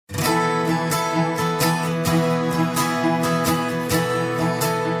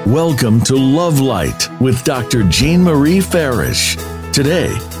Welcome to Love Light with Dr. Jean Marie Farish.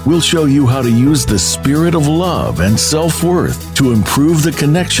 Today, we'll show you how to use the spirit of love and self-worth to improve the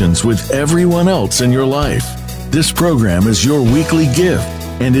connections with everyone else in your life. This program is your weekly gift,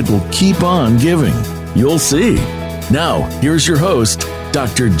 and it will keep on giving. You'll see. Now, here's your host,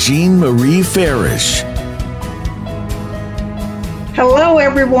 Dr. Jean Marie Farish. Hello,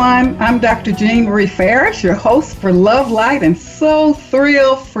 everyone. I'm Dr. Jean Marie Farish, your host for Love Light, and so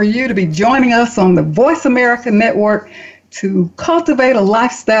thrilled for you to be joining us on the Voice America Network to cultivate a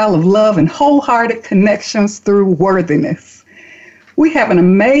lifestyle of love and wholehearted connections through worthiness. We have an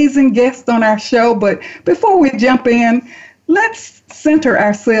amazing guest on our show, but before we jump in, let's center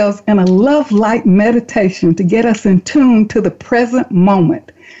ourselves in a love light meditation to get us in tune to the present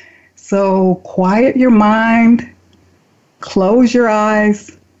moment. So quiet your mind. Close your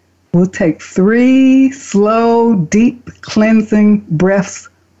eyes. We'll take 3 slow, deep, cleansing breaths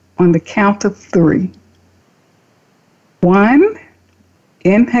on the count of 3. 1,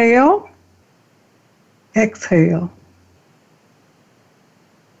 inhale, exhale.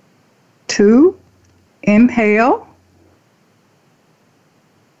 2, inhale,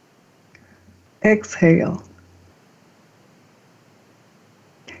 exhale.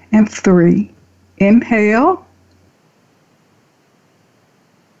 And 3, inhale,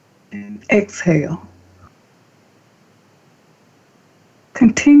 and exhale.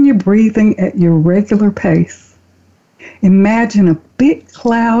 Continue breathing at your regular pace. Imagine a big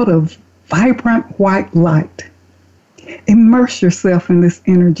cloud of vibrant white light. Immerse yourself in this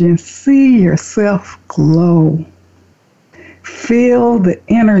energy and see yourself glow. Feel the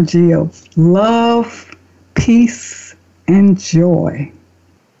energy of love, peace, and joy.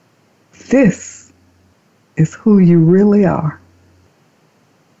 This is who you really are.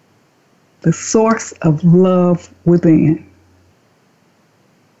 The source of love within.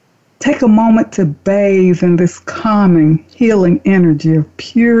 Take a moment to bathe in this calming, healing energy of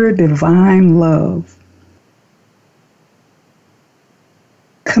pure divine love.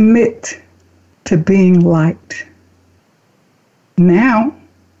 Commit to being light. Now,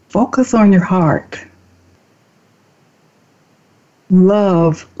 focus on your heart.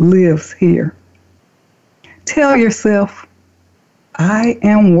 Love lives here. Tell yourself, I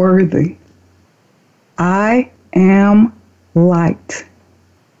am worthy. I am light.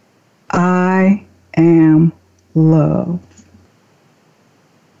 I am love.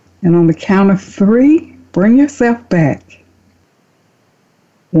 And on the count of 3, bring yourself back.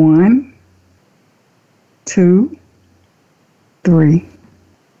 1, 2, 3.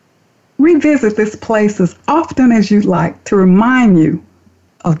 Revisit this place as often as you like to remind you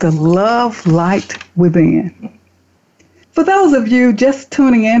of the love light within. For those of you just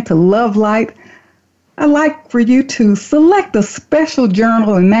tuning in to Love Light, I'd like for you to select a special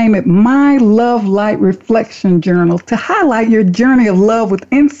journal and name it My Love Light Reflection Journal to highlight your journey of love with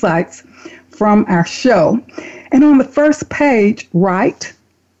insights from our show. And on the first page, write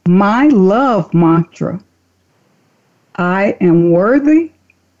My Love Mantra. I am worthy.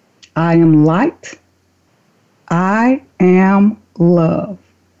 I am light. I am love.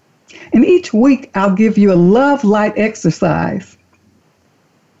 And each week, I'll give you a love light exercise.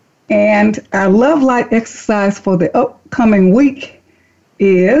 And our love light exercise for the upcoming week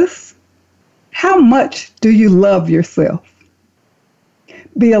is, how much do you love yourself?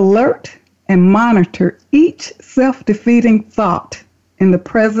 Be alert and monitor each self-defeating thought in the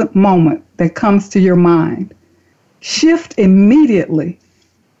present moment that comes to your mind. Shift immediately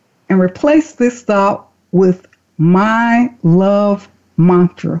and replace this thought with my love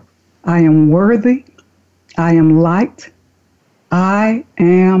mantra. I am worthy. I am light. I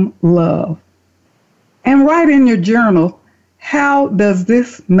am love. And write in your journal, how does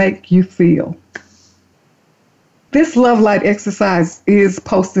this make you feel? This Love Light exercise is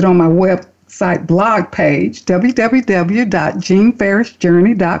posted on my website blog page,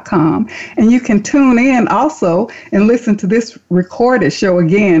 www.jeanfarishjourney.com. And you can tune in also and listen to this recorded show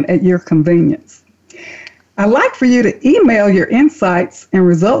again at your convenience. I'd like for you to email your insights and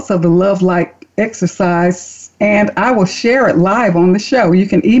results of the Love Light exercise, and I will share it live on the show. You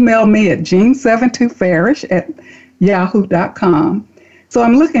can email me at jean72farish@yahoo.com. So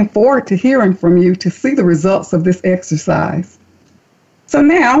I'm looking forward to hearing from you to see the results of this exercise. So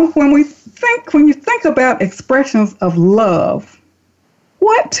now, when you think about expressions of love,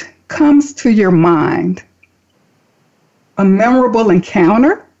 what comes to your mind? A memorable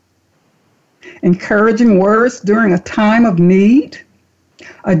encounter? Encouraging words during a time of need?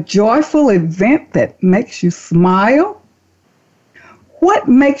 A joyful event that makes you smile? What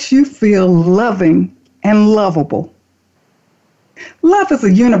makes you feel loving and lovable? Love is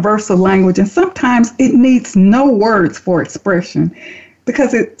a universal language, and sometimes it needs no words for expression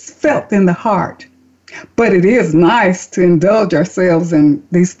because it's felt in the heart. But it is nice to indulge ourselves in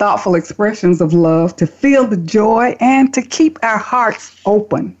these thoughtful expressions of love, to feel the joy, and to keep our hearts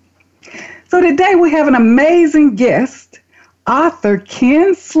open. So today we have an amazing guest, author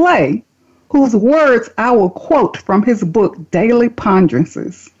Ken Slay, whose words I will quote from his book, Daily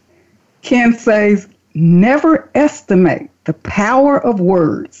Ponderances. Ken says, "Never estimate the power of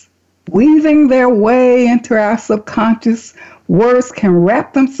words. Weaving their way into our subconscious, words can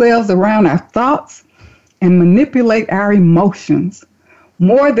wrap themselves around our thoughts and manipulate our emotions.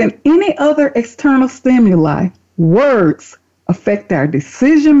 More than any other external stimuli, words affect our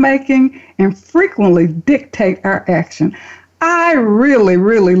decision-making and frequently dictate our action." I really,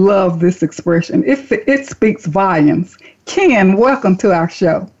 really love this expression. It speaks volumes. Ken, welcome to our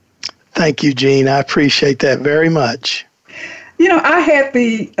show. Thank you, Jean. I appreciate that very much. You know, I had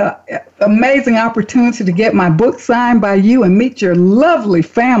the amazing opportunity to get my book signed by you and meet your lovely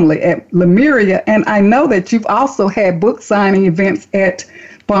family at Lemuria. And I know that you've also had book signing events at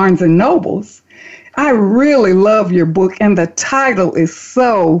Barnes & Nobles. I really love your book, and the title is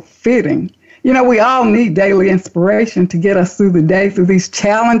so fitting. You know, we all need daily inspiration to get us through the day, through these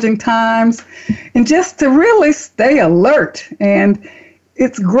challenging times, and just to really stay alert. And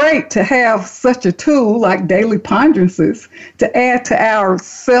it's great to have such a tool like Daily Ponderances to add to our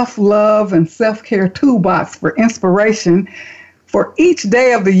self-love and self-care toolbox for inspiration for each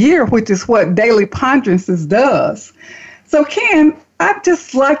day of the year, which is what Daily Ponderances does. So, Ken, I'd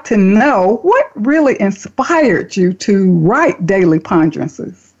just like to know what really inspired you to write Daily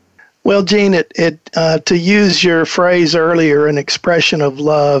Ponderances. Well, Jean, to use your phrase earlier, an expression of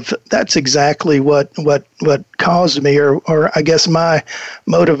love, that's exactly what caused me, or I guess my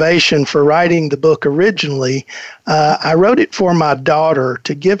motivation for writing the book originally. I wrote it for my daughter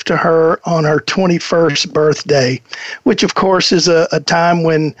to give to her on her 21st birthday, which of course is a time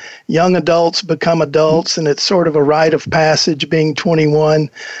when young adults become adults, and it's sort of a rite of passage being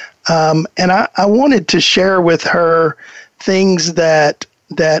 21. And I wanted to share with her things that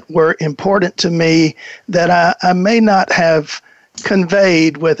were important to me that I may not have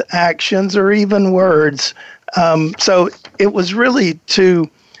conveyed with actions or even words. So it was really to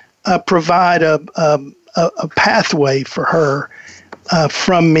provide a pathway for her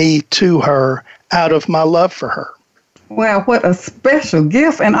from me to her out of my love for her. Wow, what a special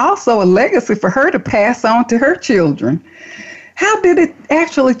gift, and also a legacy for her to pass on to her children. How did it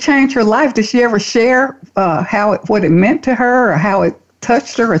actually change her life? Did she ever share what it meant to her, or how it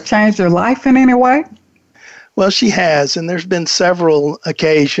touched her or changed her life in any way? Well, she has, and there's been several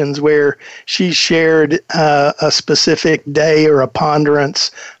occasions where she shared a specific day or a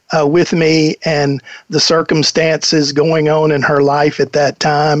ponderance with me, and the circumstances going on in her life at that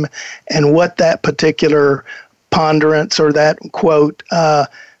time, and what that particular ponderance or that quote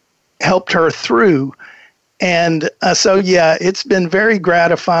helped her through. And so, yeah, it's been very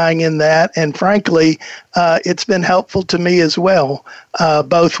gratifying in that. And frankly, it's been helpful to me as well,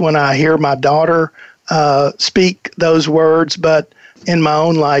 both when I hear my daughter speak those words, but in my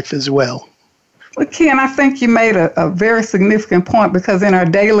own life as well. Well, Ken, I think you made a very significant point, because in our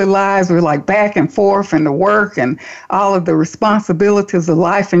daily lives, we're like back and forth and the work and all of the responsibilities of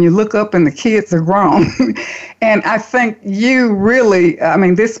life, and you look up and the kids are grown. And I think you really,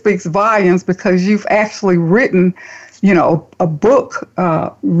 this speaks volumes, because you've actually written, a book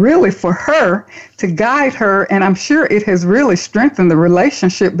really for her to guide her. And I'm sure it has really strengthened the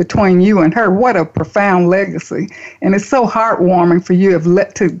relationship between you and her. What a profound legacy. And it's so heartwarming for you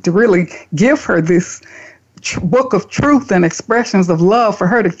to really give her this book of truth and expressions of love for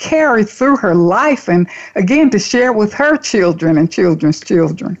her to carry through her life, and again, to share with her children and children's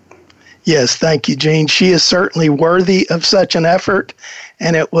children. Yes, thank you, Jean. She is certainly worthy of such an effort,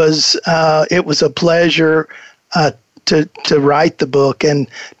 and it was a pleasure to write the book and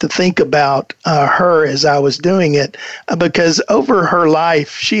to think about her as I was doing it, because over her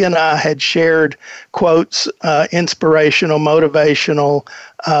life, she and I had shared quotes, inspirational, motivational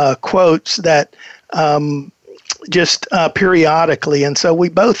quotes that just periodically. And so we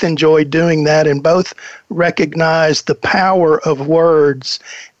both enjoyed doing that, and both recognized the power of words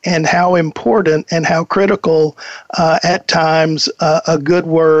and how important and how critical at times a good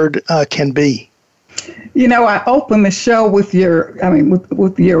word can be. I opened the show with your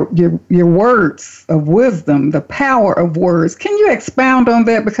words of wisdom, the power of words. Can you expound on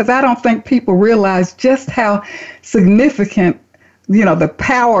that? Because I don't think people realize just how significant the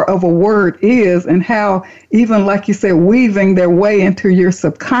power of a word is, and how even, like you said, weaving their way into your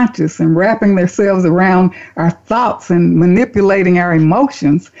subconscious and wrapping themselves around our thoughts and manipulating our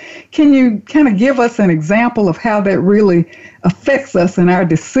emotions. Can you kind of give us an example of how that really affects us in our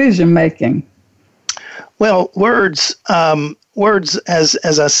decision making? Well, words,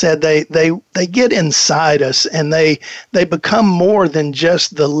 as I said, they get inside us, and they become more than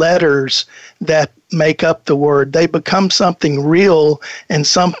just the letters that make up the word. They become something real and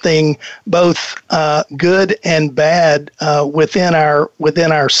something both good and bad within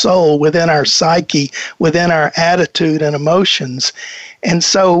our soul, within our psyche, within our attitude and emotions. And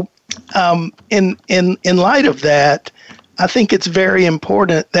so, in light of that, I think it's very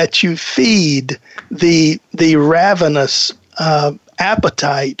important that you feed the ravenous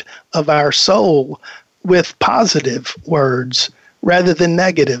appetite of our soul with positive words rather than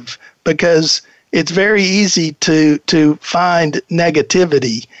negative, because it's very easy to find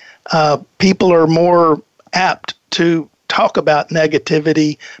negativity. People are more apt to talk about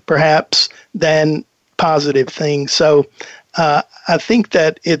negativity, perhaps, than positive things. So I think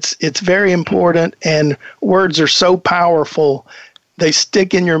that it's very important, and words are so powerful. They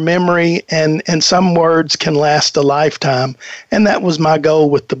stick in your memory, and some words can last a lifetime. And that was my goal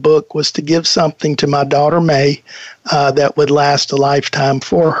with the book, was to give something to my daughter May that would last a lifetime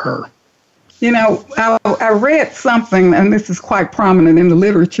for her. I read something, and this is quite prominent in the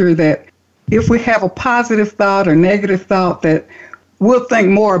literature, that if we have a positive thought or negative thought, that we'll think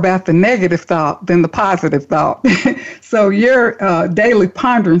more about the negative thought than the positive thought. So your daily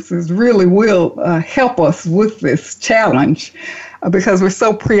ponderances really will help us with this challenge, because we're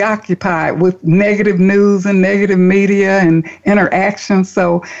so preoccupied with negative news and negative media and interaction.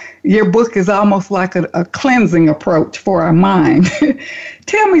 So your book is almost like a cleansing approach for our mind.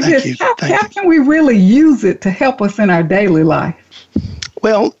 Tell me this, how can we really use it to help us in our daily life?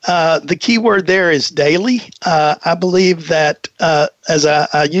 Well, the key word there is daily. I believe that as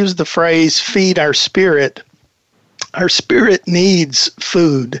I use the phrase feed our spirit needs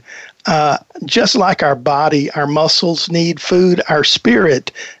food. Just like our body, our muscles need food, our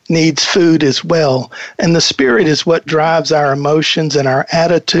spirit needs food as well. And the spirit is what drives our emotions and our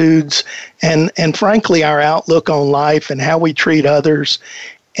attitudes and frankly, our outlook on life and how we treat others.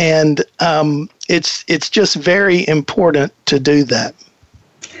 And it's just very important to do that.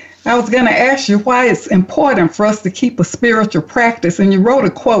 I was going to ask you why it's important for us to keep a spiritual practice. And you wrote a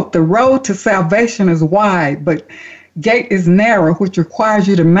quote, "The road to salvation is wide, but gate is narrow, which requires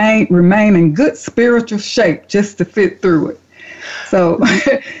you to remain in good spiritual shape just to fit through it." So,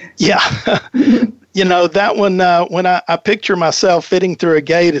 yeah, that one, when I picture myself fitting through a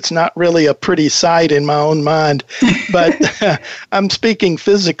gate, it's not really a pretty sight in my own mind, but I'm speaking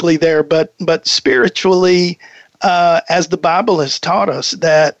physically there, but spiritually, as the Bible has taught us,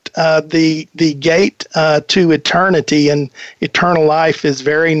 that the gate to eternity and eternal life is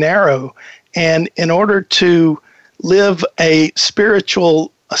very narrow. And in order to live a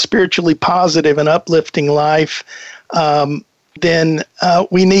spiritually positive and uplifting life, then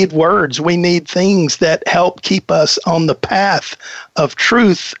we need words. We need things that help keep us on the path of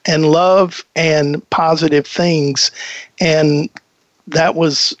truth and love and positive things. And that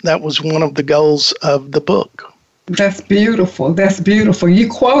was one of the goals of the book. That's beautiful. That's beautiful. You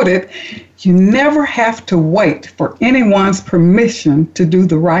quoted, "You never have to wait for anyone's permission to do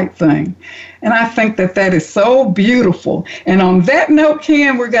the right thing." And I think that is so beautiful. And on that note,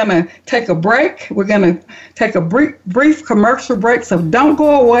 Ken, we're going to take a break. We're going to take a brief commercial break. So don't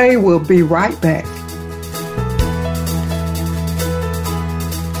go away. We'll be right back.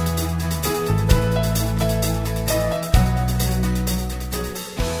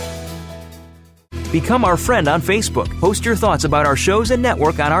 Become our friend on Facebook. Post your thoughts about our shows and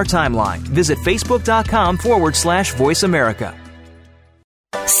network on our timeline. Visit facebook.com/Voice America.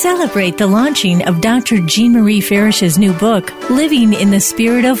 Celebrate the launching of Dr. Jean Marie Farish's new book, Living in the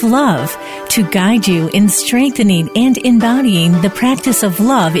Spirit of Love, to guide you in strengthening and embodying the practice of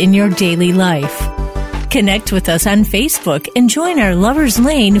love in your daily life. Connect with us on Facebook and join our Lover's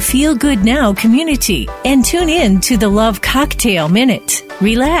Lane Feel Good Now community. And tune in to the Love Cocktail Minute.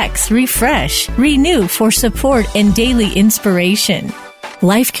 Relax, refresh, renew for support and daily inspiration.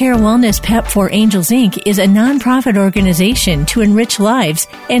 Life Care Wellness PEP for Angels, Inc. is a nonprofit organization to enrich lives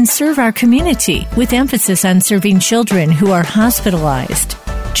and serve our community, with emphasis on serving children who are hospitalized.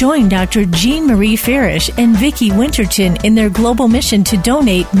 Join Dr. Jean Marie Farish and Vicki Winterton in their global mission to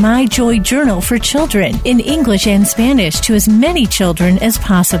donate My Joy Journal for children in English and Spanish to as many children as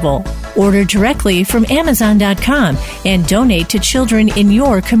possible. Order directly from Amazon.com and donate to children in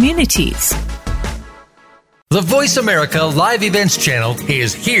your communities. The Voice America Live Events channel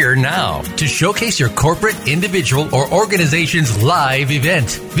is here now to showcase your corporate, individual, or organization's live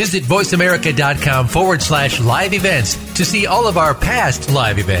event. Visit voiceamerica.com/live events to see all of our past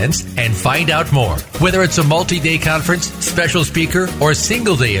live events and find out more. Whether it's a multi-day conference, special speaker, or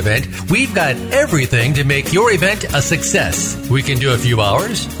single-day event, we've got everything to make your event a success. We can do a few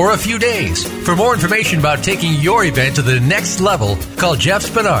hours or a few days. For more information about taking your event to the next level, call Jeff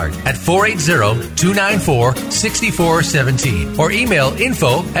Spinard at 480-294-6417 or email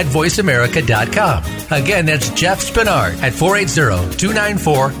info@voiceamerica.com. Again, that's Jeff Spinard at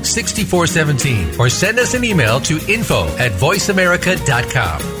 480-294-6417 or send us an email to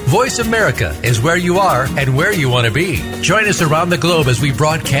info@voiceamerica.com. Voice America is where you are and where you want to be. Join us around the globe as we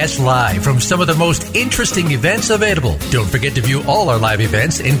broadcast live from some of the most interesting events available. Don't forget to view all our live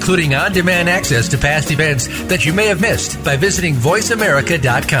events, including on-demand access to past events that you may have missed by visiting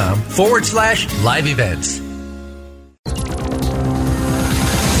voiceamerica.com/live events.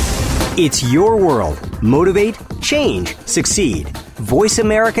 It's your world. Motivate, change, succeed.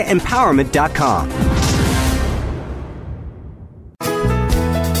 VoiceAmericaEmpowerment.com.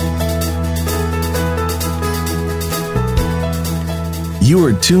 You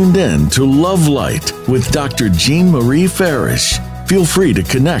are tuned in to Love Light with Dr. Jean Marie Farish. Feel free to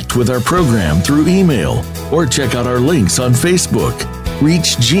connect with our program through email or check out our links on Facebook.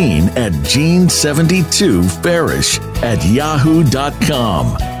 Reach Jean at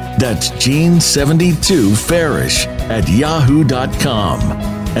Jean72Farish@yahoo.com. That's Jean72Farish@yahoo.com.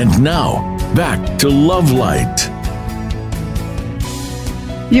 And now, back to Love Light.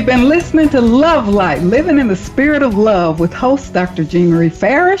 You've been listening to Love Light, Living in the Spirit of Love with host Dr. Jean Marie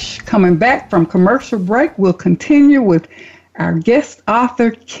Farish. Coming back from commercial break, we'll continue with our guest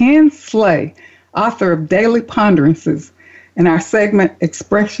author, Ken Slay, author of Daily Ponderances, in our segment,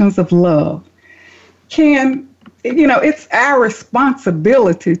 Expressions of Love. Ken, you know, it's our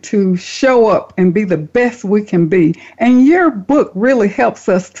responsibility to show up and be the best we can be. And your book really helps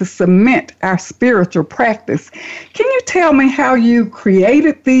us to cement our spiritual practice. Can you tell me how you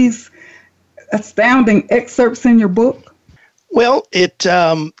created these astounding excerpts in your book? Well, it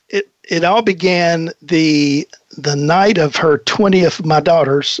all began the night of her 20th, my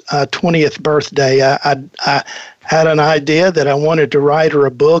daughter's 20th birthday. I had an idea that I wanted to write her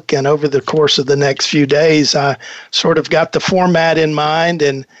a book, and over the course of the next few days, I sort of got the format in mind.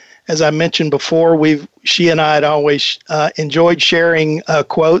 And as I mentioned before, she and I had always enjoyed sharing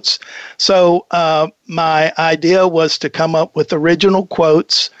quotes. So my idea was to come up with original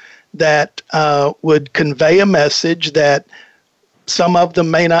quotes that would convey a message that some of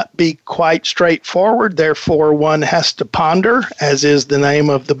them may not be quite straightforward, therefore one has to ponder, as is the name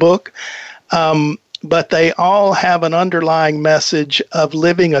of the book. But they all have an underlying message of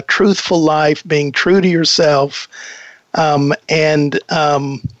living a truthful life, being true to yourself, and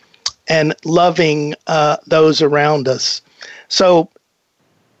loving those around us. So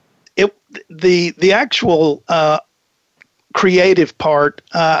the actual creative part,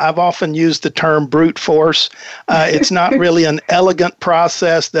 I've often used the term brute force. It's not really an elegant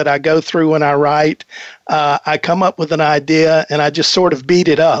process that I go through when I write. I come up with an idea and I just sort of beat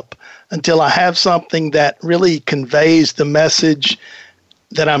it up until I have something that really conveys the message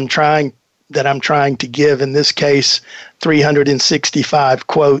that I'm trying to give. In this case, 365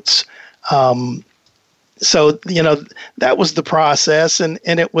 quotes. So, you know, that was the process, and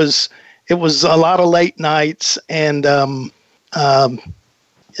it was a lot of late nights, and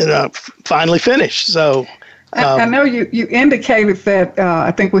finally finished. So I know you indicated that.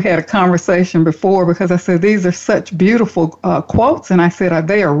 I think we had a conversation before, because I said these are such beautiful quotes, and I said, are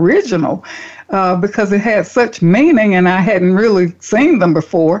they original? Because it had such meaning, and I hadn't really seen them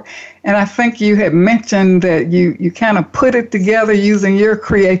before. And I think you had mentioned that you kind of put it together using your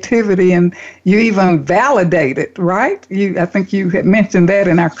creativity, and you even validated, right? I think you had mentioned that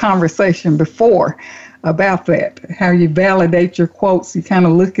in our conversation before about that, how you validate your quotes. You kind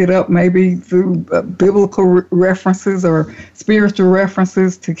of look it up maybe through biblical references or spiritual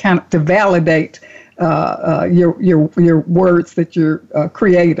references to validate your words that you're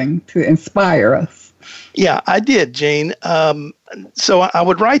creating to inspire us. Yeah, I did, Jean. So I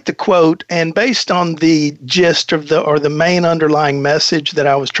would write the quote, and based on the gist of the main underlying message that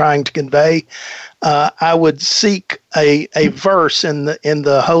I was trying to convey, I would seek a verse in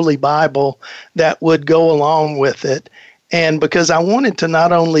the Holy Bible that would go along with it. And because I wanted to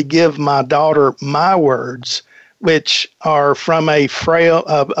not only give my daughter my words, which are from a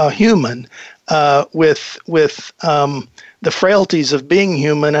human with the frailties of being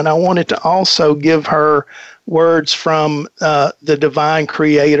human, and I wanted to also give her words from the divine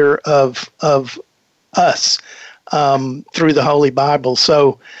creator of us through the Holy Bible.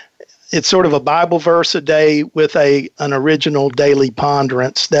 So it's sort of a Bible verse a day with an original daily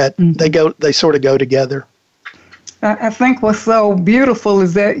ponderance that they sort of go together. I think what's so beautiful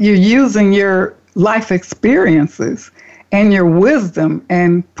is that you're using your life experiences and your wisdom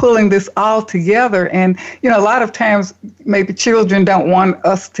and pulling this all together. And, a lot of times maybe children don't want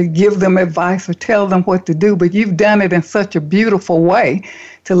us to give them advice or tell them what to do, but you've done it in such a beautiful way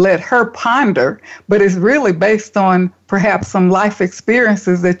to let her ponder. But it's really based on perhaps some life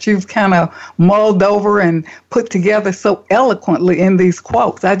experiences that you've kind of mulled over and put together so eloquently in these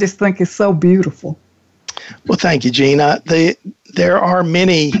quotes. I just think it's so beautiful. Well, thank you, Gina. There are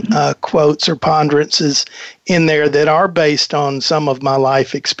many quotes or ponderances in there that are based on some of my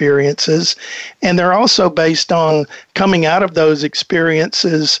life experiences, and they're also based on coming out of those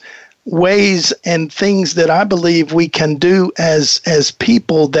experiences, ways and things that I believe we can do as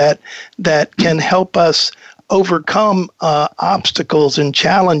people that can help us overcome obstacles and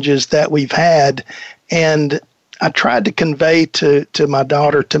challenges that we've had. And I tried to convey to my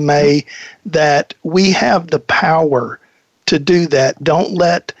daughter, to May, that we have the power to do that. Don't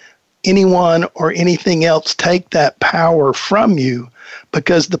let anyone or anything else take that power from you,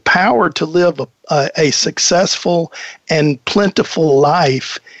 because the power to live a successful and plentiful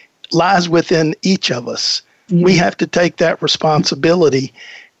life lies within each of us. Mm-hmm. We have to take that responsibility.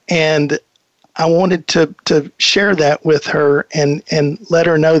 And I wanted to share that with her and let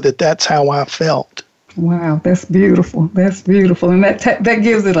her know that that's how I felt. Wow, that's beautiful. That's beautiful. And that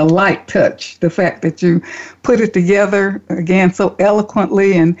gives it a light touch, the fact that you put it together, again, so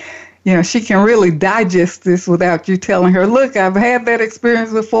eloquently. And, she can really digest this without you telling her, look, I've had that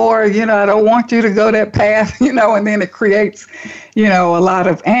experience before. I don't want you to go that path, and then it creates, a lot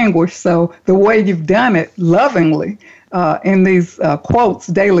of anguish. So the way you've done it lovingly in these quotes,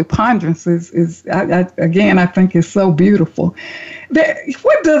 daily ponderances, is, I think is so beautiful.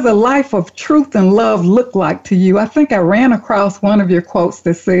 What does a life of truth and love look like to you? I think I ran across one of your quotes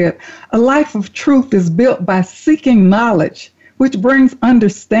that said, a life of truth is built by seeking knowledge, which brings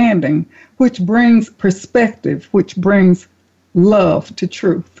understanding, which brings perspective, which brings love to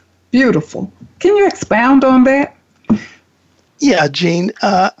truth. Beautiful. Can you expound on that? Yeah, Gene.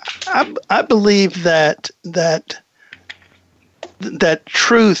 I believe that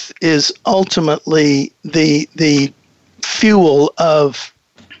truth is ultimately the fuel of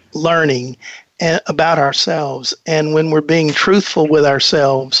learning about ourselves. And when we're being truthful with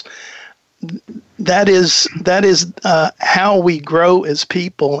ourselves, that is how we grow as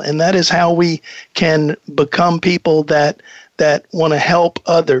people, and that is how we can become people that want to help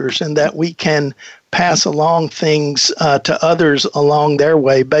others, and that we can pass along things to others along their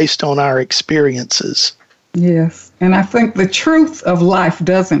way based on our experiences. Yes, and I think the truth of life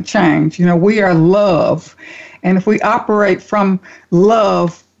doesn't change. We are love, and if we operate from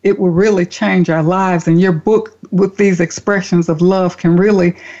love, it will really change our lives. And your book with these expressions of love can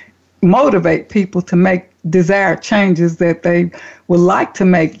really motivate people to make desired changes that they would like to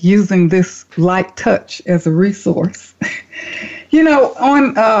make using this light touch as a resource.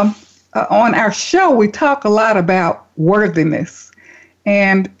 On our show, we talk a lot about worthiness.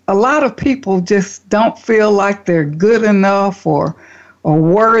 And a lot of people just don't feel like they're good enough or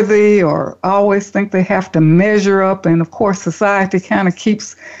worthy, or always think they have to measure up. And of course, society kind of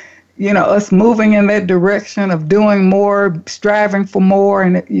keeps, us moving in that direction of doing more, striving for more,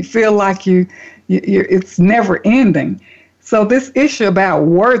 and you feel like it's never ending. So this issue about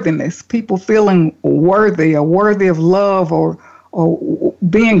worthiness, people feeling worthy or worthy of love or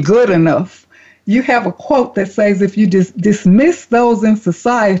being good enough. You have a quote that says, if you just dismiss those in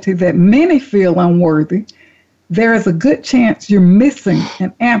society that many feel unworthy, there is a good chance you're missing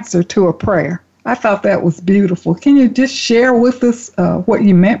an answer to a prayer. I thought that was beautiful. Can you just share with us what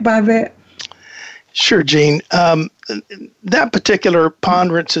you meant by that? Sure, Gene. That particular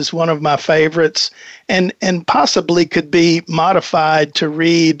ponderance is one of my favorites, and possibly could be modified to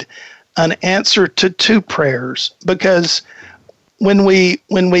read an answer to two prayers, because when we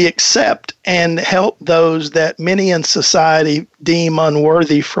accept and help those that many in society deem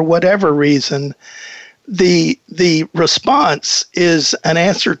unworthy for whatever reason, the response is an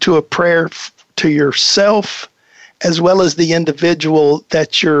answer to a prayer to yourself, as well as the individual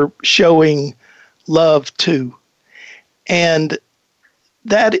that you're showing love to. And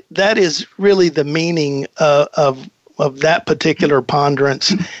that is really the meaning of that particular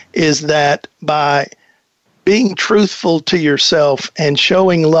ponderance, is that by being truthful to yourself and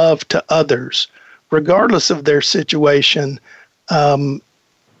showing love to others, regardless of their situation,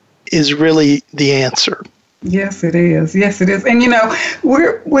 is really the answer. Yes, it is. Yes, it is. And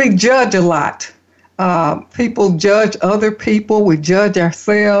we judge a lot People judge other people. We judge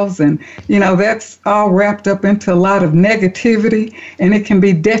ourselves. And, that's all wrapped up into a lot of negativity, and it can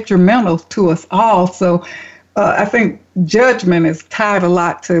be detrimental to us all. So I think judgment is tied a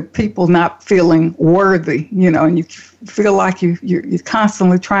lot to people not feeling worthy, and you feel like you're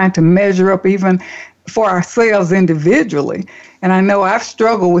constantly trying to measure up even for ourselves individually. And I know I've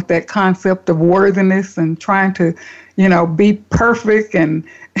struggled with that concept of worthiness and trying to, be perfect and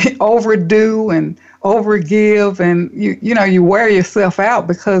overdo and overgive, and you wear yourself out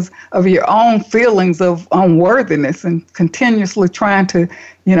because of your own feelings of unworthiness and continuously trying to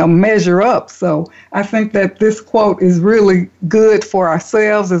measure up. So I think that this quote is really good for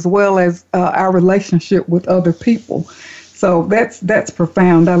ourselves as well as our relationship with other people. So that's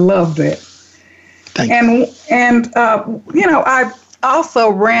profound. I love that. Thank you. And I also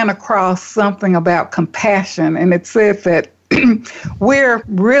ran across something about compassion, and it said that we're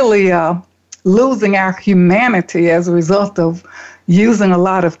really losing our humanity as a result of using a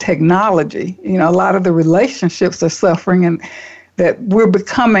lot of technology. A lot of the relationships are suffering, and that we're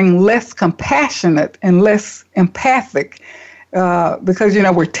becoming less compassionate and less empathic because,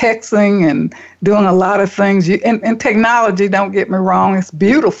 we're texting and doing a lot of things. And technology, don't get me wrong, it's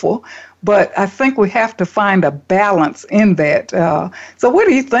beautiful, but I think we have to find a balance in that. So what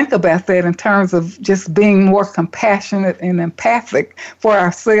do you think about that in terms of just being more compassionate and empathic for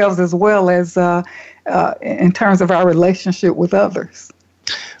ourselves as well as in terms of our relationship with others?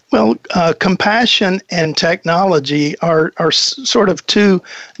 Well, compassion and technology are sort of two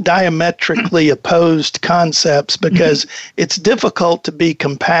diametrically opposed concepts because it's difficult to be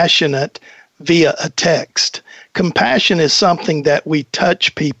compassionate via a text. Compassion is something that we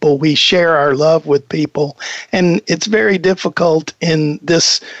touch people, we share our love with people, and it's very difficult in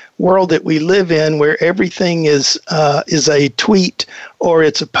this world that we live in where everything is a tweet or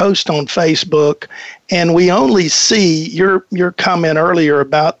it's a post on Facebook, and we only see your comment earlier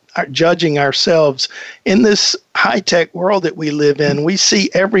about judging ourselves. In this high-tech world that we live in, we see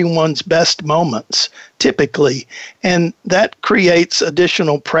everyone's best moments, typically, and that creates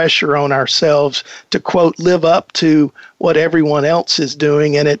additional pressure on ourselves to, quote, live up to what everyone else is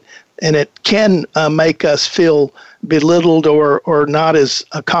doing, and it can make us feel belittled or not as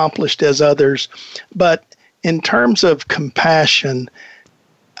accomplished as others. But in terms of compassion,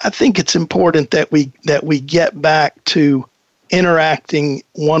 I think it's important that we get back to interacting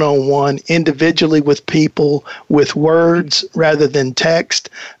one-on-one individually with people with words rather than text.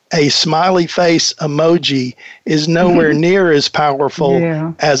 A smiley face emoji is nowhere near as powerful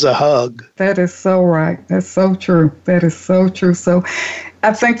as a hug. That is so right. That's so true. That is so true. So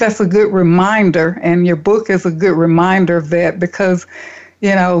I think that's a good reminder, and your book is a good reminder of that because,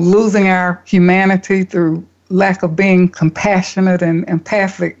 losing our humanity through lack of being compassionate and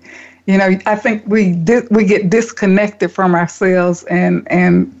empathic, I think we get disconnected from ourselves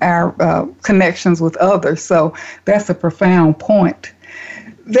and our connections with others. So that's a profound point.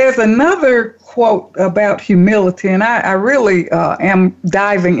 There's another quote about humility, and I really am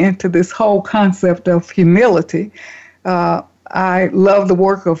diving into this whole concept of humility. I love the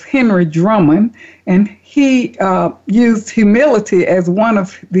work of Henry Drummond, and he used humility as one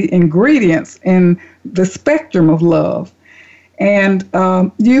of the ingredients in the spectrum of love. And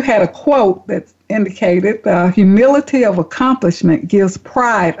you had a quote that indicated, humility of accomplishment gives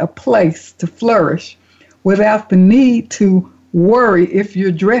pride a place to flourish without the need to worry if you're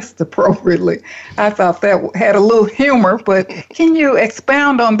dressed appropriately. I thought that had a little humor, but can you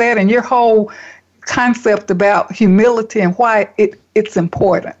expound on that and your whole concept about humility and why it's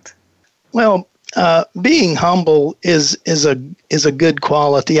important? Well, being humble is a good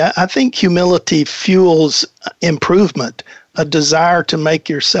quality. I think humility fuels improvement, a desire to make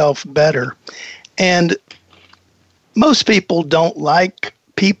yourself better. And most people don't like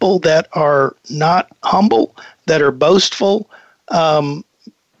people that are not humble, that are boastful,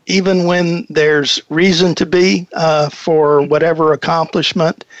 even when there's reason to be for whatever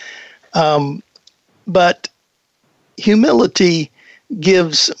accomplishment. But humility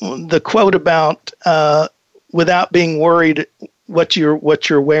gives the quote about without being worried what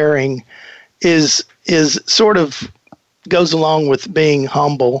you're wearing is sort of goes along with being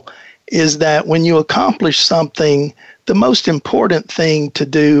humble, is that when you accomplish something, the most important thing to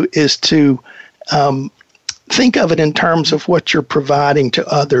do is to think of it in terms of what you're providing to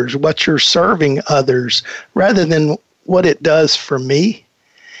others, what you're serving others, rather than what it does for me.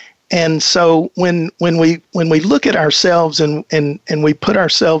 And so when we look at ourselves and we put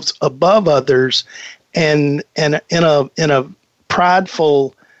ourselves above others, and in a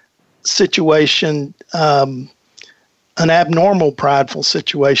prideful situation, an abnormal prideful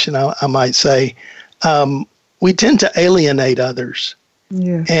situation, I might say, we tend to alienate others.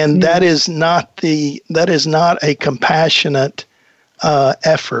 Yes, and yes. that is not a compassionate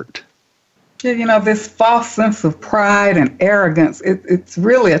effort. This false sense of pride and arrogance, it's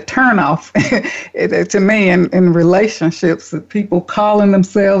really a turnoff to me in relationships, that people calling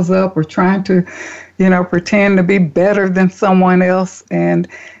themselves up or trying to, pretend to be better than someone else. And,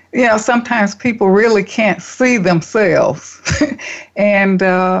 sometimes people really can't see themselves. And,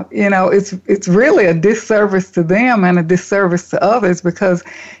 it's really a disservice to them and a disservice to others, because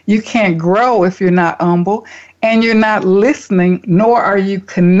you can't grow if you're not humble. And you're not listening, nor are you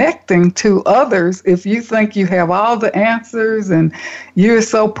connecting to others if you think you have all the answers and you're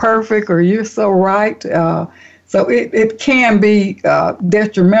so perfect or you're so right. So it can be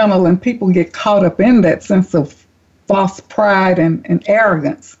detrimental, and people get caught up in that sense of false pride and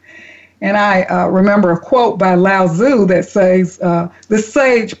arrogance. And I remember a quote by Lao Tzu that says, the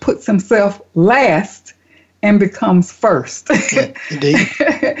sage puts himself last and becomes first. Indeed.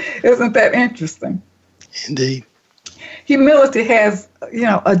 Isn't that interesting? Indeed. Humility has,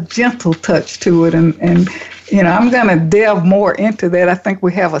 a gentle touch to it. And I'm going to delve more into that. I think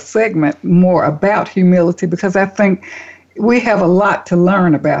we have a segment more about humility, because I think we have a lot to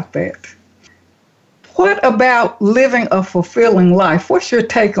learn about that. What about living a fulfilling life? What's your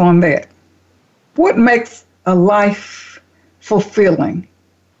take on that? What makes a life fulfilling?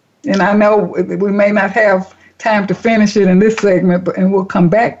 And I know we may not have time to finish it in this segment, and we'll come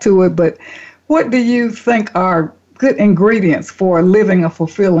back to it, but what do you think are good ingredients for living a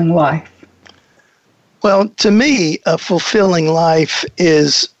fulfilling life? Well, to me, a fulfilling life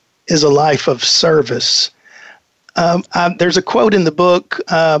is a life of service. There's a quote in the book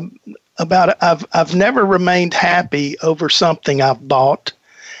about I've never remained happy over something I've bought,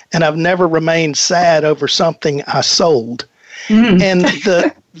 and I've never remained sad over something I sold. Mm. And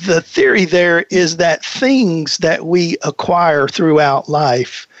the theory there is that things that we acquire throughout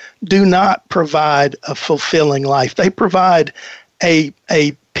life do not provide a fulfilling life. They provide a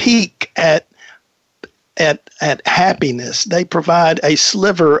peak at happiness. They provide a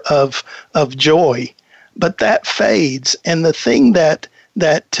sliver of joy, but that fades. And the thing that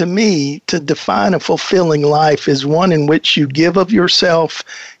to me, to define a fulfilling life, is one in which you give of yourself,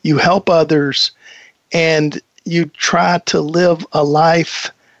 you help others, and you try to live a life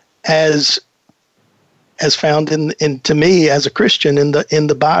as found in to me as a Christian in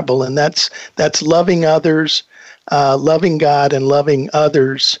the Bible, and that's loving others, loving God, and loving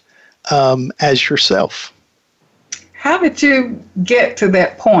others as yourself. How did you get to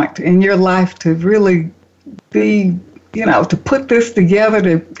that point in your life to really be, to put this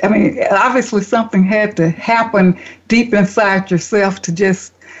together? Obviously something had to happen deep inside yourself to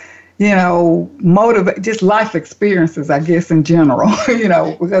just, motivate, just life experiences, I guess, in general,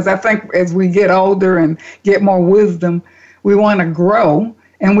 because I think as we get older and get more wisdom, we want to grow,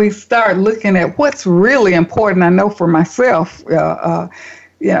 and we start looking at what's really important. I know for myself,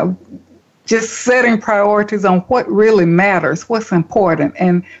 just setting priorities on what really matters, what's important.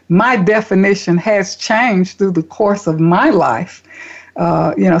 And my definition has changed through the course of my life,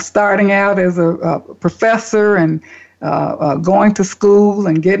 starting out as a professor and going to school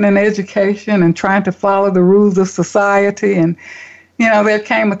and getting an education and trying to follow the rules of society. And, there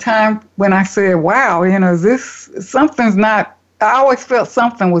came a time when I said, wow, something's not, I always felt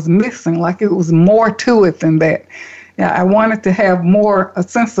something was missing, like it was more to it than that. I wanted to have a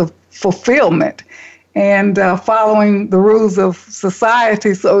sense of fulfillment, and following the rules of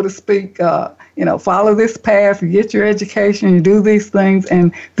society, so to speak. Follow this path, you get your education, you do these things,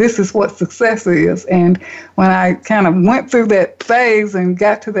 and this is what success is. And when I kind of went through that phase and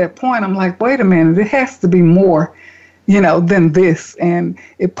got to that point, I'm like, wait a minute, it has to be more, than this. And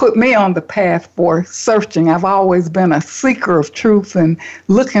it put me on the path for searching. I've always been a seeker of truth and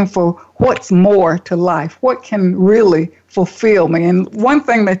looking for what's more to life, what can really fulfill me. And one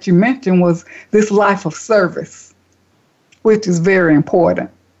thing that you mentioned was this life of service, which is very important.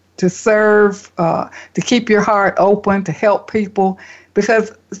 To serve, to keep your heart open, to help people.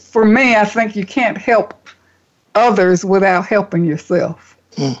 Because for me, I think you can't help others without helping yourself.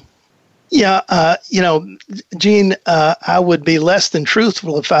 Mm. Yeah, Gene, I would be less than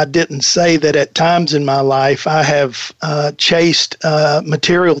truthful if I didn't say that at times in my life I have chased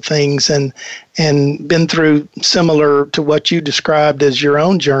material things and been through similar to what you described as your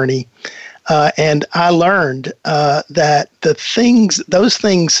own journey. And I learned that those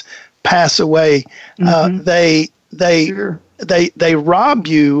things pass away. Mm-hmm. They rob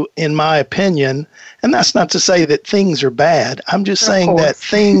you, in my opinion. And that's not to say that things are bad. I'm just saying that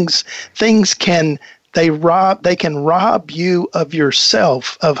things can they can rob you of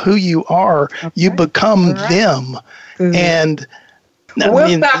yourself, of who you are. Okay. You become them. Mm-hmm. And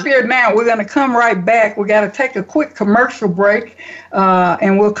we'll stop here now. We're going to come right back. We got to take a quick commercial break,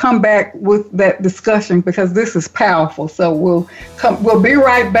 and we'll come back with that discussion because this is powerful. So we'll be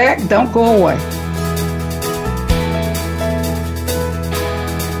right back. Don't go away.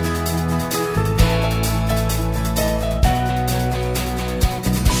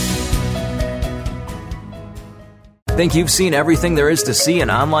 Think you've seen everything there is to see in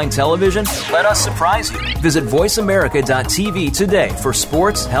online television? Let us surprise you. Visit voiceamerica.tv today for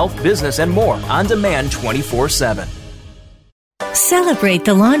sports, health, business, and more on demand 24/7. Celebrate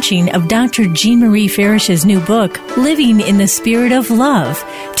the launching of Dr. Jean Marie Farish's new book, Living in the Spirit of Love,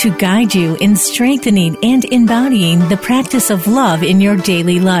 to guide you in strengthening and embodying the practice of love in your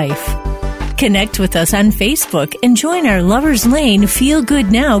daily life. Connect with us on Facebook and join our Lover's Lane Feel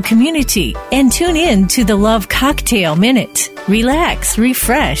Good Now community and tune in to the Love Cocktail Minute. Relax,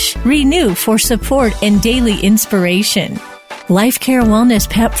 refresh, renew for support and daily inspiration. Life Care Wellness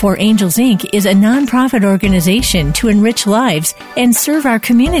Pep for Angels Inc. is a nonprofit organization to enrich lives and serve our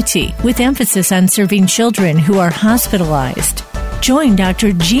community with emphasis on serving children who are hospitalized. Join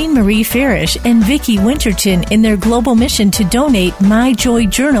Dr. Jean Marie Farish and Vicki Winterton in their global mission to donate My Joy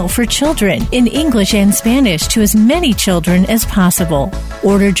Journal for children in English and Spanish to as many children as possible.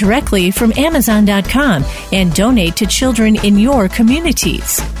 Order directly from Amazon.com and donate to children in your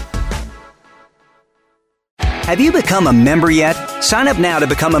communities. Have you become a member yet? Sign up now to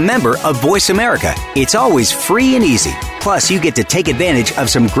become a member of Voice America. It's always free and easy. Plus, you get to take advantage of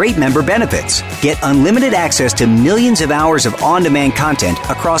some great member benefits. Get unlimited access to millions of hours of on-demand content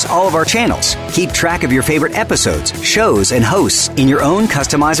across all of our channels. Keep track of your favorite episodes, shows, and hosts in your own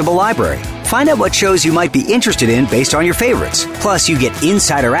customizable library. Find out what shows you might be interested in based on your favorites. Plus, you get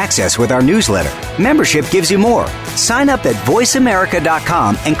insider access with our newsletter. Membership gives you more. Sign up at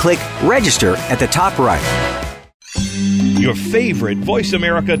voiceamerica.com and click Register at the top right. Your favorite Voice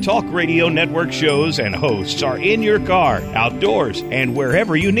America Talk Radio Network shows and hosts are in your car, outdoors, and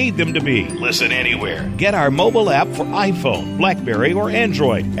wherever you need them to be. Listen anywhere. Get our mobile app for iPhone, BlackBerry, or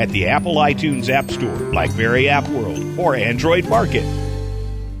Android at the Apple iTunes App Store, BlackBerry App World, or Android Market.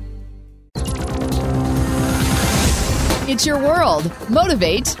 It's your world.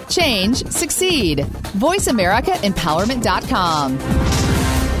 Motivate, change, succeed. VoiceAmericaEmpowerment.com.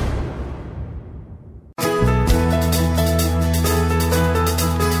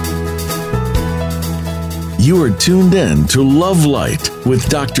 You are tuned in to Love Light with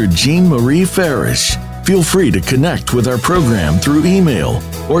Dr. Jean Marie Farish. Feel free to connect with our program through email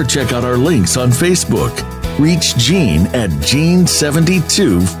or check out our links on Facebook. Reach Jean at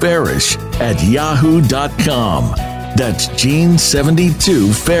Jean72Farish@yahoo.com. That's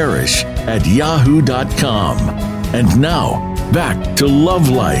Jean72Farish@yahoo.com. And now, back to Love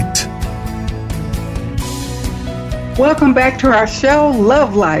Light. Welcome back to our show,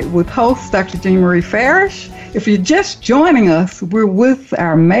 Love Light, with host Dr. Jean Marie Farish. If you're just joining us, we're with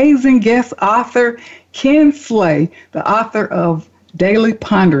our amazing guest author, Ken Slay, the author of Daily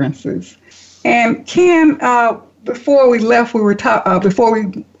Ponderances. And Ken, before we left, left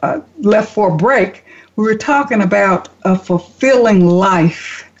for a break, we were talking about a fulfilling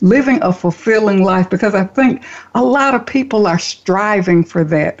life, living a fulfilling life, because I think a lot of people are striving for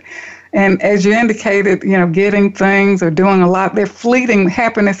that. And as you indicated, getting things or doing a lot, they're fleeting.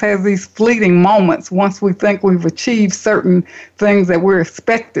 Happiness has these fleeting moments once we think we've achieved certain things that we're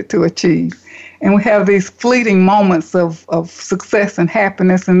expected to achieve. And we have these fleeting moments of success and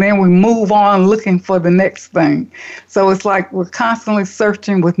happiness, and then we move on looking for the next thing. So it's like we're constantly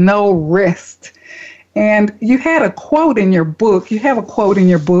searching with no rest. And you had a quote in your book. You have a quote in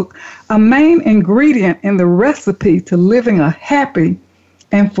your book. A main ingredient in the recipe to living a happy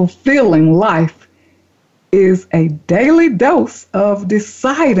and fulfilling life is a daily dose of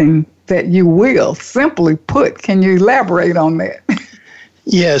deciding that you will. Simply put, can you elaborate on that?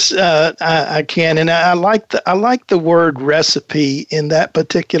 Yes, I can, and I like the word recipe in that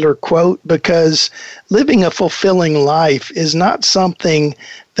particular quote, because living a fulfilling life is not something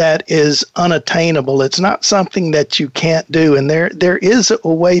that is unattainable. It's not something that you can't do, and there is a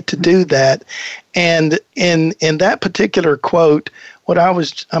way to do that. And in that particular quote, what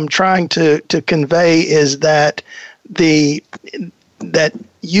I'm trying to convey is that that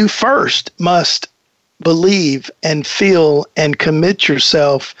you first must believe and feel and commit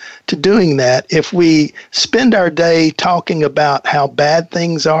yourself to doing that. If we spend our day talking about how bad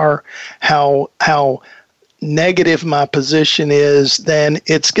things are, how negative my position is, then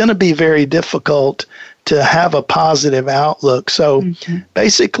it's going to be very difficult to have a positive outlook. So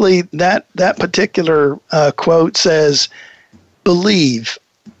basically, that particular quote says, "Believe,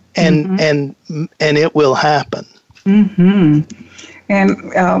 and it will happen."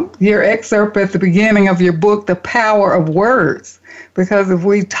 And your excerpt at the beginning of your book, The Power of Words, because if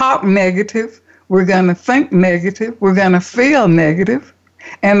we talk negative, we're going to think negative, we're going to feel negative,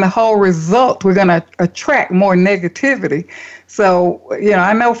 and the whole result, we're going to attract more negativity. So,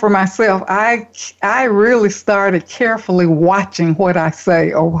 I know for myself, I really started carefully watching what I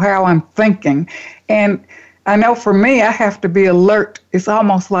say or how I'm thinking. And I know for me, I have to be alert. It's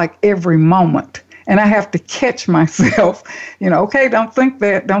almost like every moment. And I have to catch myself, okay, don't think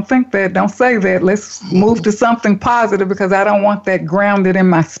that, don't say that. Let's move to something positive because I don't want that grounded in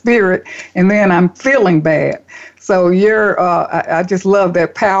my spirit. And then I'm feeling bad. So I just love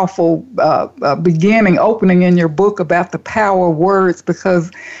that powerful opening in your book about the power of words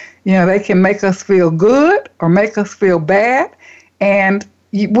because, they can make us feel good or make us feel bad. And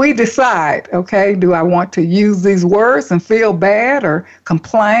we decide, okay, do I want to use these words and feel bad or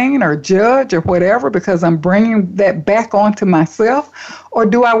complain or judge or whatever because I'm bringing that back onto myself? Or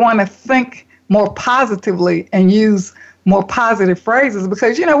do I want to think more positively and use more positive phrases?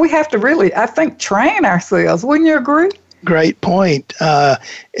 Because, we have to really, I think, train ourselves. Wouldn't you agree? Great point.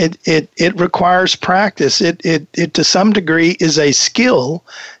 It requires practice. It to some degree is a skill,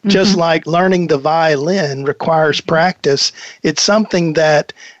 just like learning the violin requires practice. It's something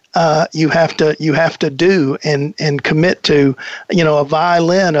that you have to do and commit to. A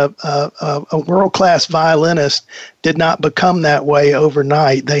violin, a world-class violinist did not become that way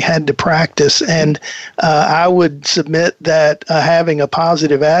overnight. They had to practice, and I would submit that having a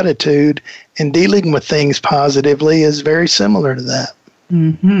positive attitude and dealing with things positively is very similar to that.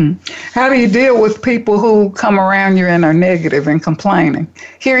 How do you deal with people who come around you and are negative and complaining?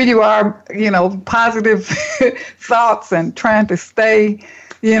 Here you are, positive thoughts and trying to stay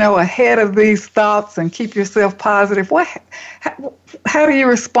ahead of these thoughts and keep yourself positive. How do you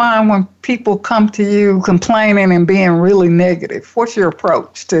respond when people come to you complaining and being really negative? What's your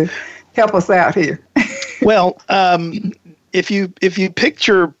approach to help us out here? Well, if you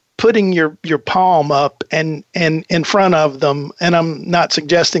picture putting your palm up and in front of them, and I'm not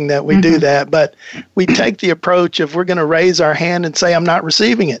suggesting that we do that, but we take the approach of we're going to raise our hand and say, I'm not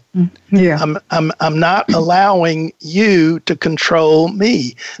receiving it. Yeah. I'm not allowing you to control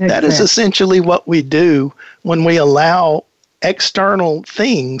me. Exactly. That is essentially what we do when we allow external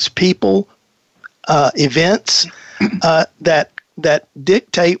things, people, events, that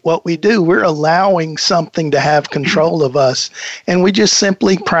dictate what we do. We're allowing something to have control of us. And we just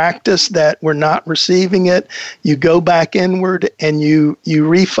simply practice that we're not receiving it. You go back inward and you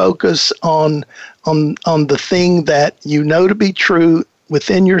refocus on the thing that you know to be true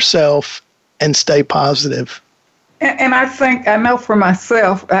within yourself and stay positive. And I know for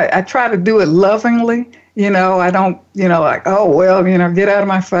myself, I try to do it lovingly. I don't, like, oh, well, get out of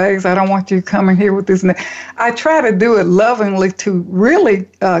my face. I don't want you coming here with this. I try to do it lovingly to really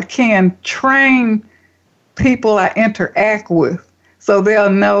can train people I interact with so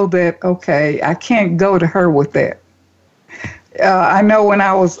they'll know that, okay, I can't go to her with that. I know when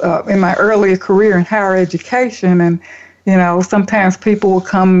I was in my earlier career in higher education and, sometimes people would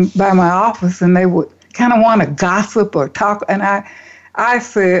come by my office and they would kind of want to gossip or talk. And I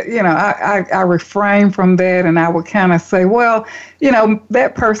said, I refrain from that, and I would kind of say, well,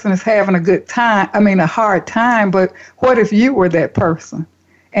 that person is having a hard time, but what if you were that person?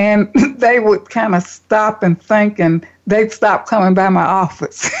 And they would kind of stop and think, and they'd stop coming by my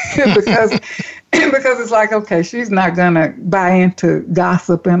office because it's like, okay, she's not going to buy into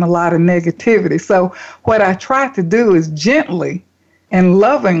gossip and a lot of negativity. So what I try to do is gently and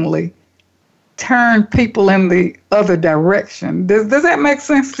lovingly turn people in the other direction. Does that make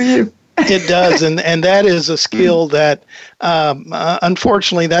sense to you? It does, and that is a skill that,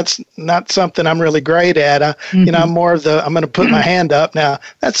 unfortunately, that's not something I'm really great at. I'm more of I'm going to put my hand up. Now,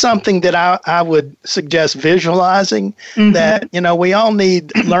 that's something that I would suggest visualizing, that, we all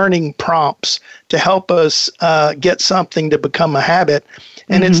need learning prompts to help us get something to become a habit.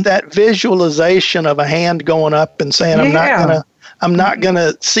 And it's that visualization of a hand going up and saying, I'm not going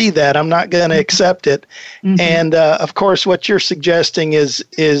to see that. I'm not going to accept it. And, of course, what you're suggesting is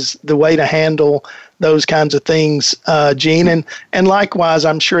the way to handle those kinds of things, Gene. And likewise,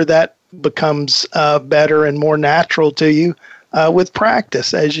 I'm sure that becomes better and more natural to you with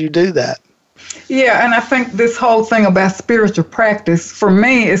practice as you do that. Yeah, and I think this whole thing about spiritual practice, for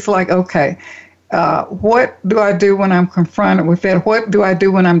me, it's like, okay, what do I do when I'm confronted with that? What do I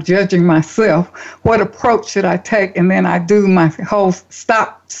do when I'm judging myself? What approach should I take? And then I do my whole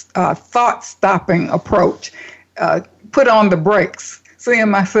thought-stopping approach. Put on the brakes. Seeing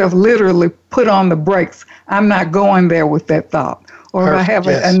myself literally put on the brakes. I'm not going there with that thought. Or if I have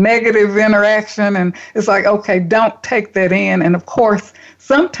a negative interaction, and it's like, okay, don't take that in. And of course,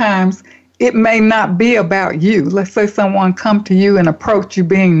 sometimes it may not be about you. Let's say someone come to you and approach you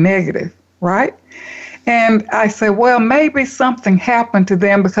being negative, right? And I say, well, maybe something happened to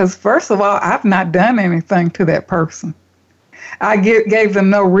them because, first of all, I've not done anything to that person. I gave them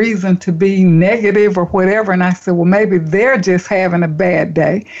no reason to be negative or whatever. And I said, well, maybe they're just having a bad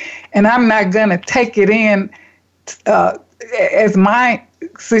day. And I'm not going to take it in as my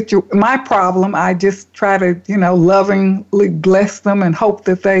problem. I just try to, lovingly bless them and hope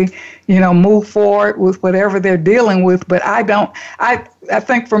that they, move forward with whatever they're dealing with. But I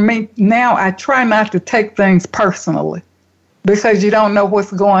think for me now, I try not to take things personally because you don't know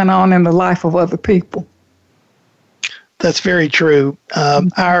what's going on in the life of other people. That's very true.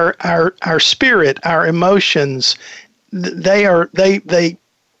 Our spirit, our emotions, they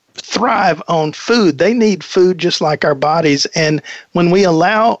thrive on food. They need food just like our bodies. And when we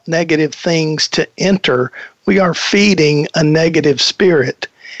allow negative things to enter, we are feeding a negative spirit.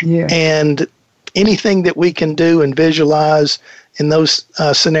 Yeah. And anything that we can do and visualize in those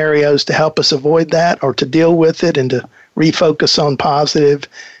scenarios to help us avoid that or to deal with it and to refocus on positive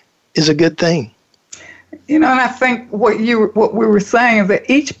is a good thing. And I think what we were saying is that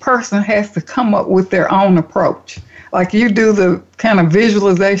each person has to come up with their own approach. Like you do the kind of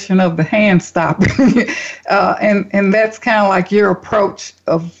visualization of the hand stopping, and that's kind of like your approach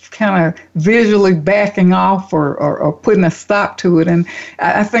of kind of visually backing off or putting a stop to it. And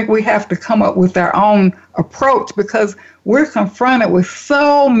I think we have to come up with our own approach because we're confronted with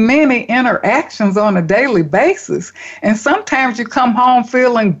so many interactions on a daily basis. And sometimes you come home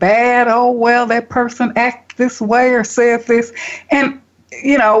feeling bad. Oh, well, that person acted this way or said this. And,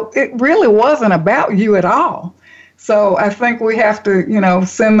 it really wasn't about you at all. So I think we have to,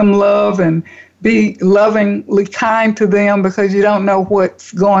 send them love and be lovingly kind to them because you don't know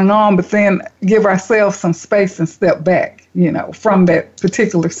what's going on, but then give ourselves some space and step back, from that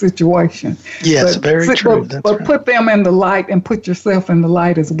particular situation. Yes, very true. But put them in the light and put yourself in the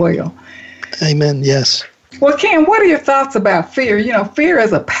light as well. Amen, yes. Well, Ken, what are your thoughts about fear? Fear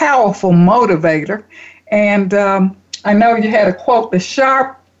is a powerful motivator. And I know you had a quote, the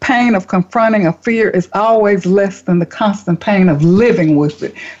sharp pain of confronting a fear is always less than the constant pain of living with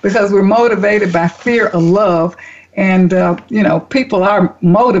it, because we're motivated by fear of love, and people are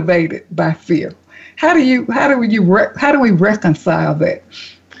motivated by fear. How do we reconcile that?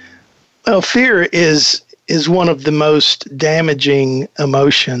 Well, fear is one of the most damaging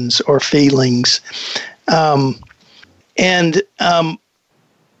emotions or feelings,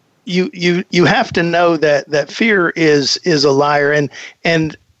 you have to know that fear is a liar,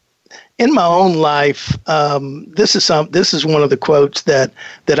 and in my own life, this is one of the quotes that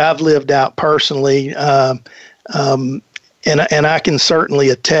I've lived out personally, and I can certainly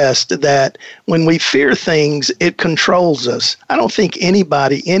attest that when we fear things, it controls us. I don't think any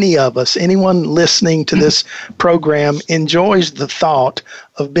of us, anyone listening to this program enjoys the thought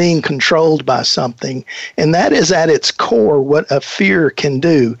of being controlled by something. And that is at its core what a fear can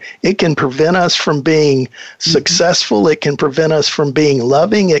do. It can prevent us from being successful. It can prevent us from being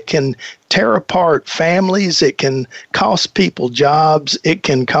loving. It can tear apart families. It can cost people jobs. It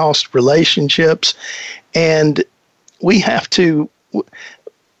can cost relationships. And we have to,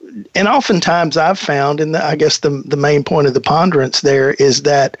 and oftentimes I've found, and I guess the main point of the ponderance there is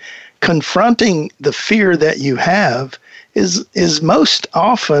that confronting the fear that you have is most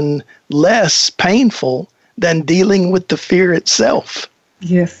often less painful than dealing with the fear itself.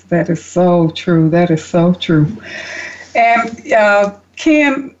 Yes, that is so true. That is so true. And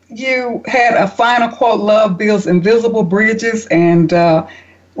Ken, you had a final quote, love builds invisible bridges, and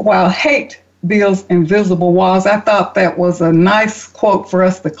while hate builds invisible walls. I thought that was a nice quote for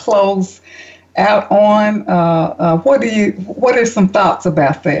us to close out on. What are some thoughts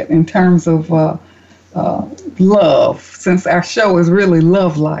about that in terms of love, since our show is really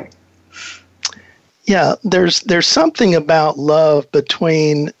love-like? Yeah, there's something about love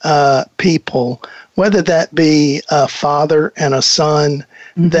between people, whether that be a father and a son,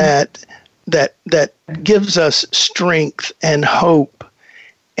 that gives us strength and hope,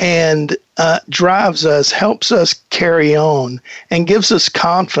 and drives us, helps us carry on, and gives us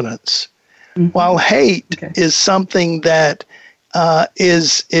confidence. While hate is something that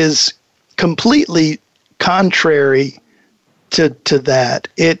is completely contrary to that.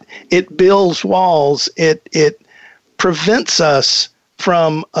 It builds walls. It prevents us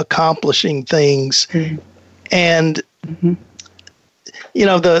from accomplishing things. And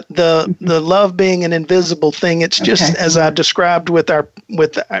the love being an invisible thing, it's just as I described with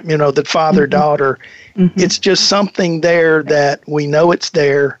the father-daughter, it's just something there that we know it's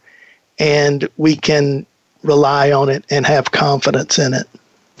there and we can rely on it and have confidence in it.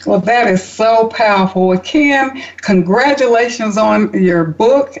 Well, that is so powerful. Well, Ken, congratulations on your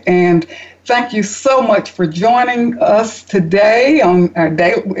book, and thank you so much for joining us today on our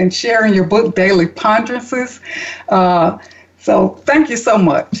day and sharing your book, Daily Ponderances. So thank you so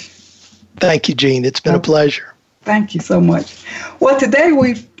much. Thank you, Jean. It's been a pleasure. Thank you so much. Well, today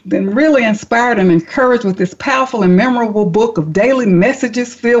we've been really inspired and encouraged with this powerful and memorable book of daily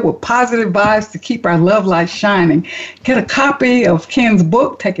messages filled with positive vibes to keep our love light shining. Get a copy of Ken's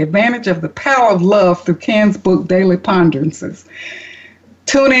book. Take advantage of the power of love through Ken's book, Daily Ponderances.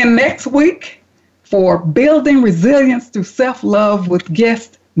 Tune in next week for Building Resilience Through Self-Love with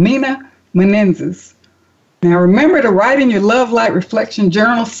guest Mina Menendez. Now remember to write in your Love Light Reflection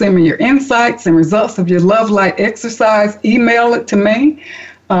Journal. Send me your insights and results of your Love Light exercise. Email it to me,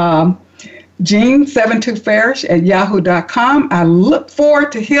 Jean72Farish@yahoo.com. I look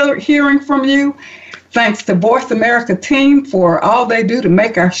forward to hearing from you. Thanks to Voice America team for all they do to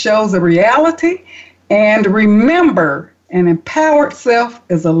make our shows a reality. And remember, an empowered self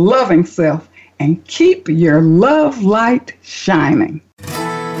is a loving self. And keep your love light shining.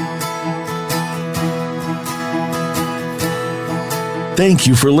 Thank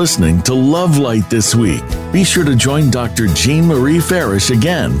you for listening to Love Light this week. Be sure to join Dr. Jean Marie Farish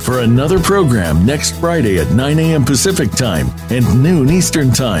again for another program next Friday at 9 a.m. Pacific Time and noon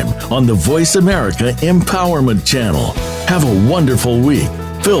Eastern Time on the Voice America Empowerment Channel. Have a wonderful week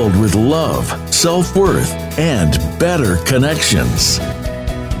filled with love, self-worth, and better connections.